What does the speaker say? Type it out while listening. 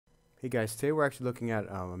Hey guys, today we're actually looking at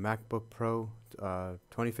a MacBook Pro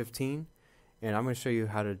 2015, and I'm going to show you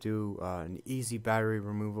how to do an easy battery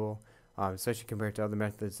removal, especially compared to other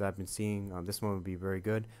methods that I've been seeing. This one would be very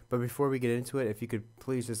good. But before we get into it, if you could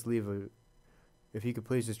please just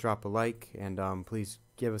drop a like, and please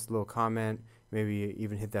give us a little comment, maybe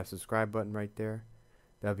even hit that subscribe button right there.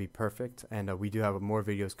 That'd be perfect. And we do have more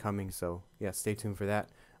videos coming, so yeah, stay tuned for that.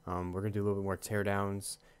 We're going to do a little bit more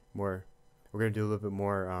teardowns, we're going to do a little bit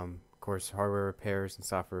more of course, hardware repairs and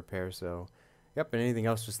software repairs. So yep, and anything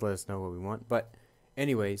else, just let us know what we want. But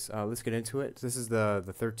anyways, let's get into it. This is the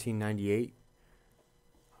 1398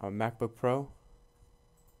 MacBook Pro,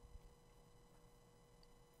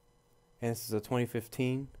 and this is a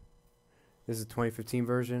 2015. This is a 2015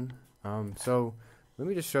 version. So let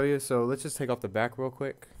me just show you. So let's just take off the back real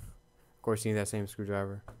quick. Of course, you need that same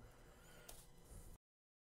screwdriver.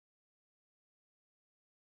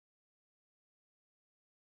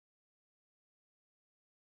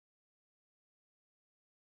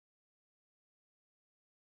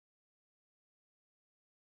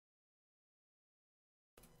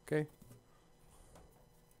 Okay.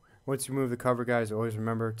 Once you remove the cover, guys, always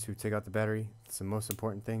remember to take out the battery. It's the most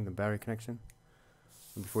important thing, the battery connection.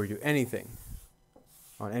 And before you do anything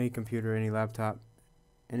on any computer, any laptop,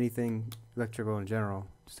 anything electrical in general,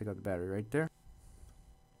 just take out the battery right there.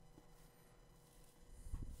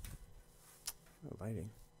 Oh, lighting.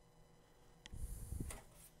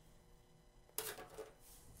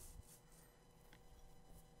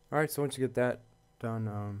 Alright, so once you get that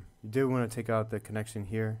done, you do want to take out the connection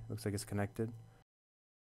here. Looks like it's connected.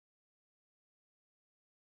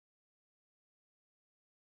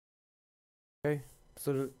 Okay,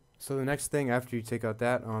 so the next thing after you take out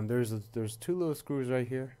that, there's two little screws right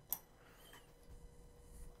here.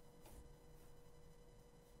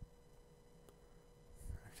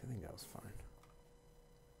 Actually, I think that was fine.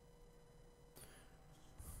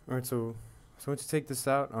 Alright, so once you take this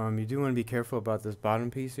out, you do want to be careful about this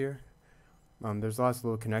bottom piece here. There's lots of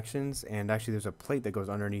little connections, and actually there's a plate that goes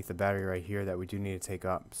underneath the battery right here that we do need to take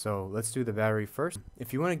up. So let's do the battery first.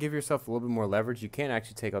 If you want to give yourself a little bit more leverage, you can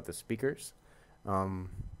actually take out the speakers.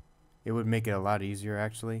 It would make it a lot easier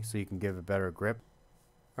actually, so you can give a better grip.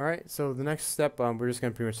 Alright, so the next step, we're just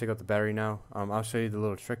going to pretty much take out the battery now. I'll show you the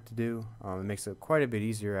little trick to do. It makes it quite a bit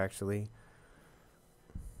easier actually.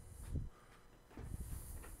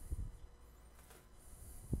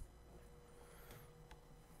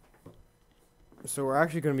 So we're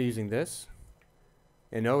actually going to be using this,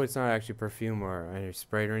 and no, it's not actually perfume or any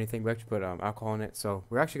spray or anything. We actually put alcohol in it. So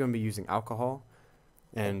we're actually going to be using alcohol,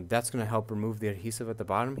 and that's going to help remove the adhesive at the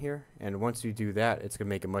bottom here. And once you do that, it's going to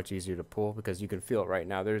make it much easier to pull, because you can feel it right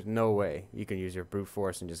now. There's no way you can use your brute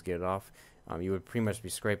force and just get it off. You would pretty much be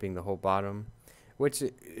scraping the whole bottom, which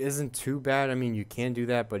isn't too bad. I mean, you can do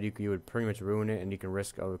that, but you would pretty much ruin it, and you can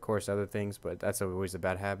risk, of course, other things, but that's always a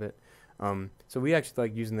bad habit. So we actually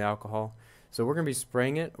like using the alcohol. So we're going to be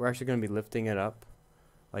spraying it. We're actually going to be lifting it up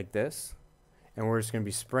like this, and we're just going to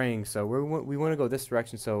be spraying. So we want to go this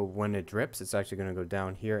direction, so when it drips, it's actually going to go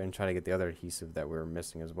down here and try to get the other adhesive that we're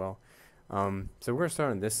missing as well. So we're going to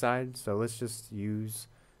start on this side. So let's just use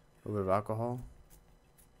a little bit of alcohol.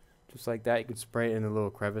 Just like that. You can spray it in the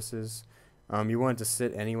little crevices. You want it to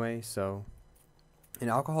sit anyway, so, and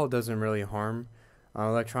alcohol doesn't really harm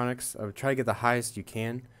electronics. Try to get the highest you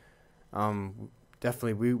can.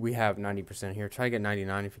 Definitely, we have 90% here. Try to get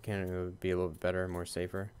 99 if you can. It would be a little bit better, more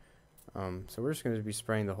safer. So we're just going to be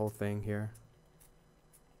spraying the whole thing here.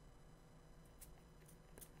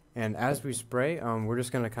 And as we spray, we're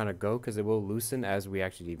just going to kind of go, because it will loosen as we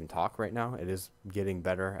actually even talk right now. It is getting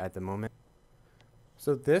better at the moment.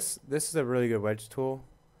 So this is a really good wedge tool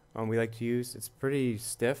we like to use. It's pretty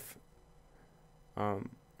stiff.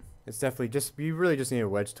 It's definitely you really just need a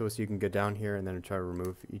wedge tool so you can get down here and then try to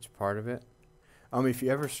remove each part of it. If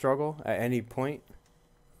you ever struggle at any point,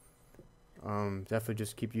 definitely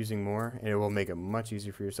just keep using more, and it will make it much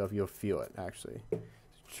easier for yourself. You'll feel it actually. So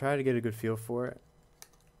try to get a good feel for it.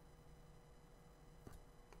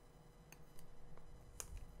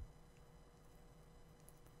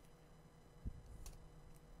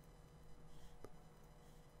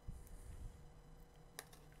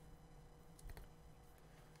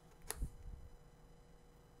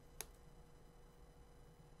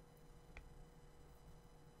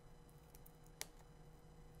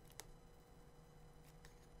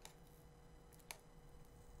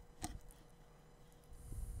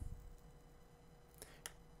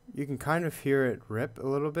 You can kind of hear it rip a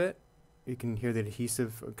little bit. You can hear the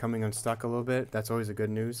adhesive coming unstuck a little bit. That's always a good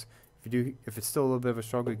news. If it's still a little bit of a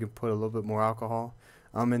struggle, you can put a little bit more alcohol.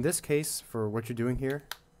 In this case, for what you're doing here,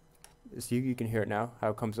 So you can hear it now, how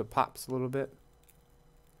it comes up, pops a little bit.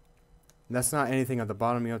 And that's not anything at the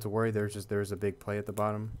bottom, you don't have to worry, there's a big plate at the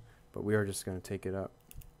bottom, but we are just going to take it up.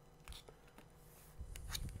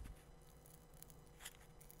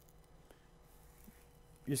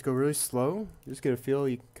 You just go really slow, just get a feel,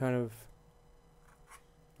 you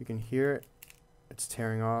can hear it, it's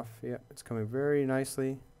tearing off, yeah, it's coming very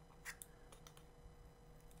nicely.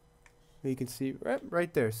 You can see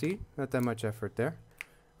right there, see, not that much effort there.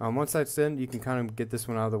 Once that's in, you can kind of get this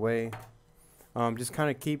one out of the way. Just kind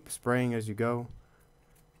of keep spraying as you go.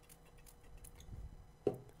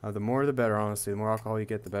 The more the better, honestly. The more alcohol you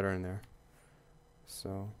get, the better in there.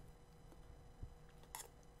 So,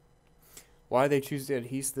 why they choose to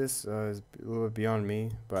adhese this is a little bit beyond me,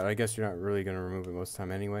 but I guess you're not really going to remove it most of the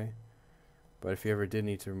time anyway. But if you ever did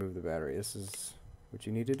need to remove the battery, this is what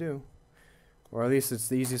you need to do. Or at least it's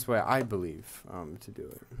the easiest way, I believe, to do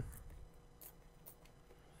it.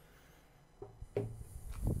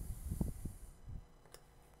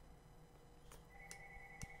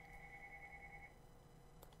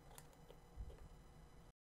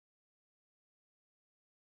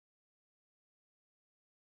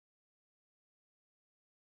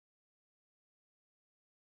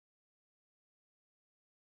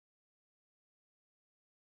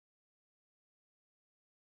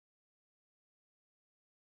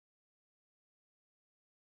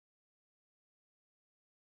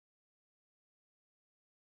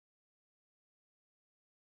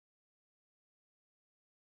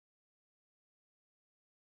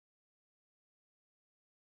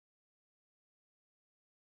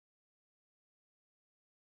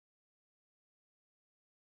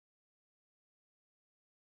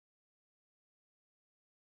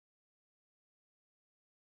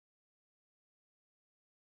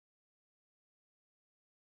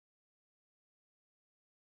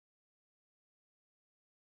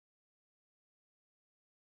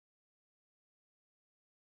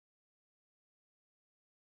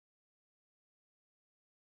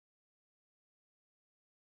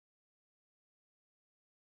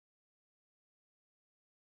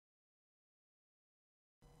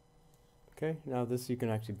 Okay, now this you can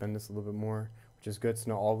actually bend this a little bit more, which is good. So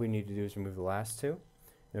now all we need to do is remove the last two.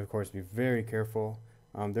 And of course, be very careful.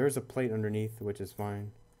 There is a plate underneath, which is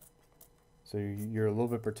fine. So you're a little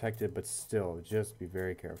bit protected, but still, just be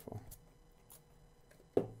very careful.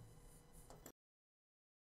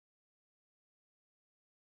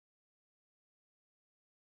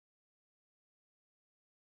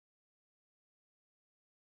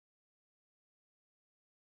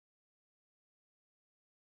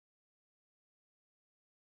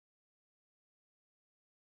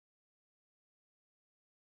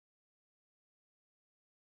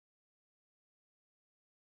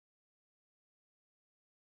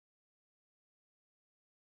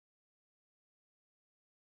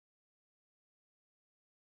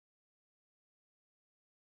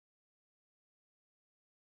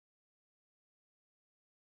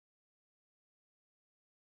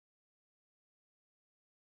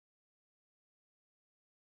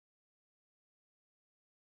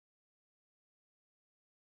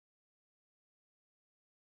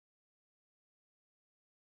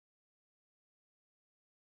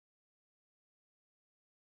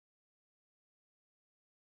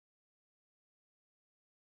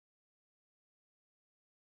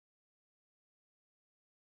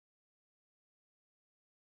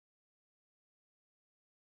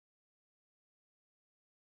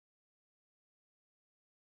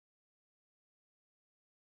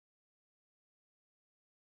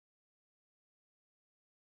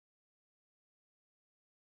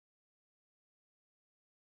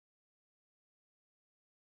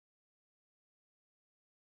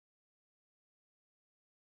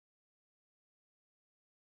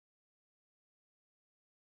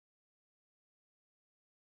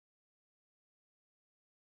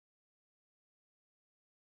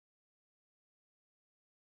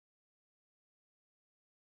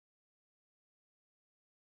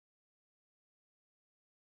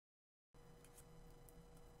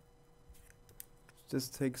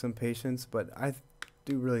 Just take some patience, but I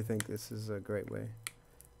do really think this is a great way.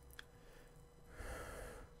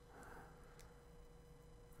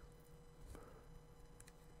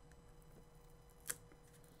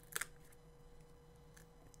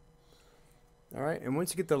 Alright, and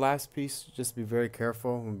once you get the last piece, just be very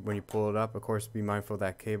careful when you pull it up. Of course, be mindful of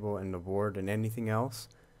that cable and the board and anything else,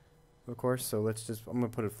 of course. So I'm going to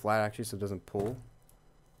put it flat actually so it doesn't pull.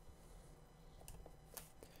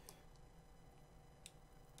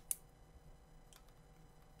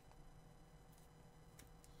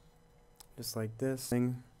 Just like this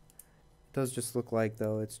thing. does just look like,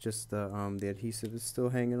 though, it's just the adhesive is still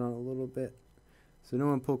hanging on a little bit. So don't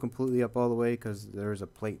want to pull completely up all the way because there's a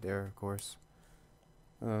plate there, of course.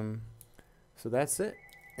 So that's it,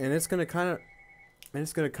 and it's gonna kind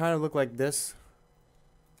of look like this.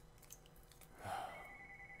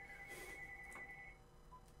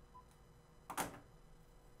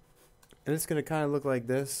 And it's gonna kind of look like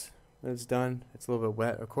this when it's done. It's a little bit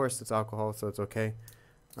wet. Of course, it's alcohol, so it's okay.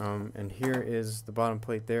 And here is the bottom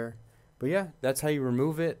plate there. But yeah, that's how you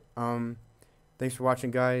remove it. Thanks for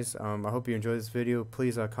watching, guys. I hope you enjoyed this video.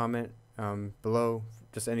 Please comment below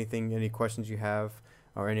just anything, any questions you have,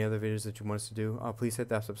 or any other videos that you want us to do. Please hit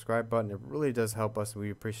that subscribe button. It really does help us.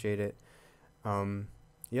 We appreciate it.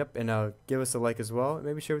 Yep, and give us a like as well.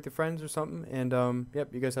 Maybe share with your friends or something. And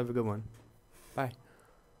yep, you guys have a good one. Bye.